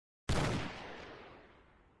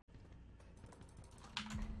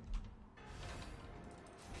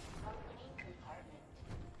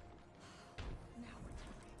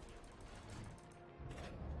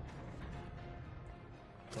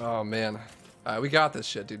Oh man. We got this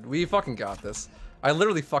shit, dude. We fucking got this. I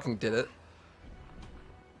literally fucking did it.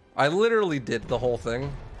 I literally did the whole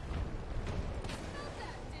thing.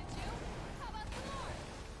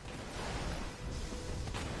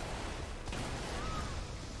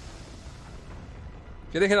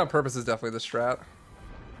 Getting hit on purpose is definitely the strat.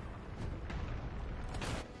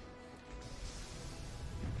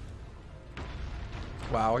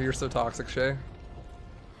 Wow, you're so toxic, Shay.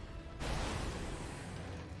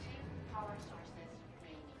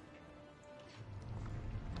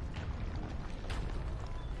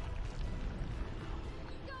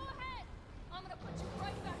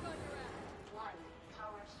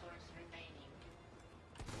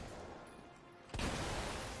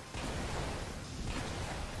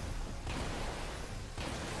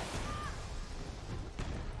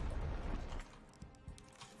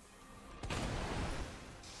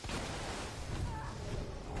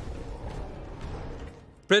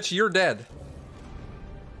 Bitch, you're dead.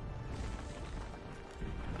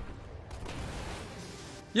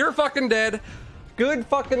 You're fucking dead. Good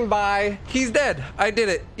fucking bye. He's dead. I did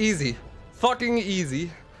it. Easy. Fucking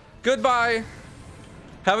easy. Goodbye.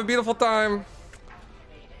 Have a beautiful time.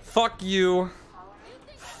 Fuck you.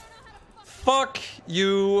 Fuck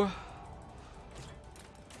you.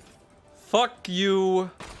 Fuck you.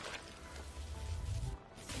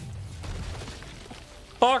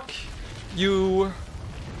 Fuck you.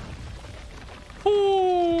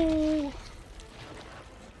 Ooh.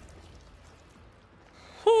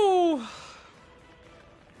 Ooh.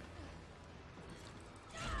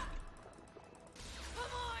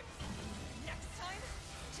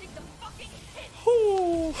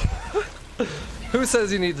 Ooh. Who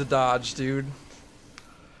says you need to dodge, dude?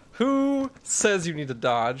 Who says you need to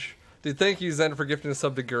dodge? Dude, thank you, Zen, for gifting a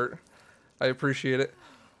sub to Gert. I appreciate it.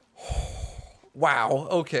 Wow,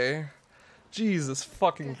 okay. Jesus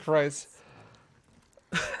fucking Christ.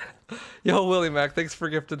 Yo, Willie Mac, thanks for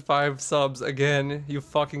gifted 5 subs again, you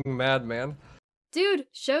fucking madman. Dude,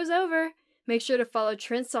 show's over. Make sure to follow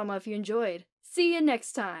Trent Sama if you enjoyed. See you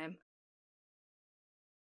next time.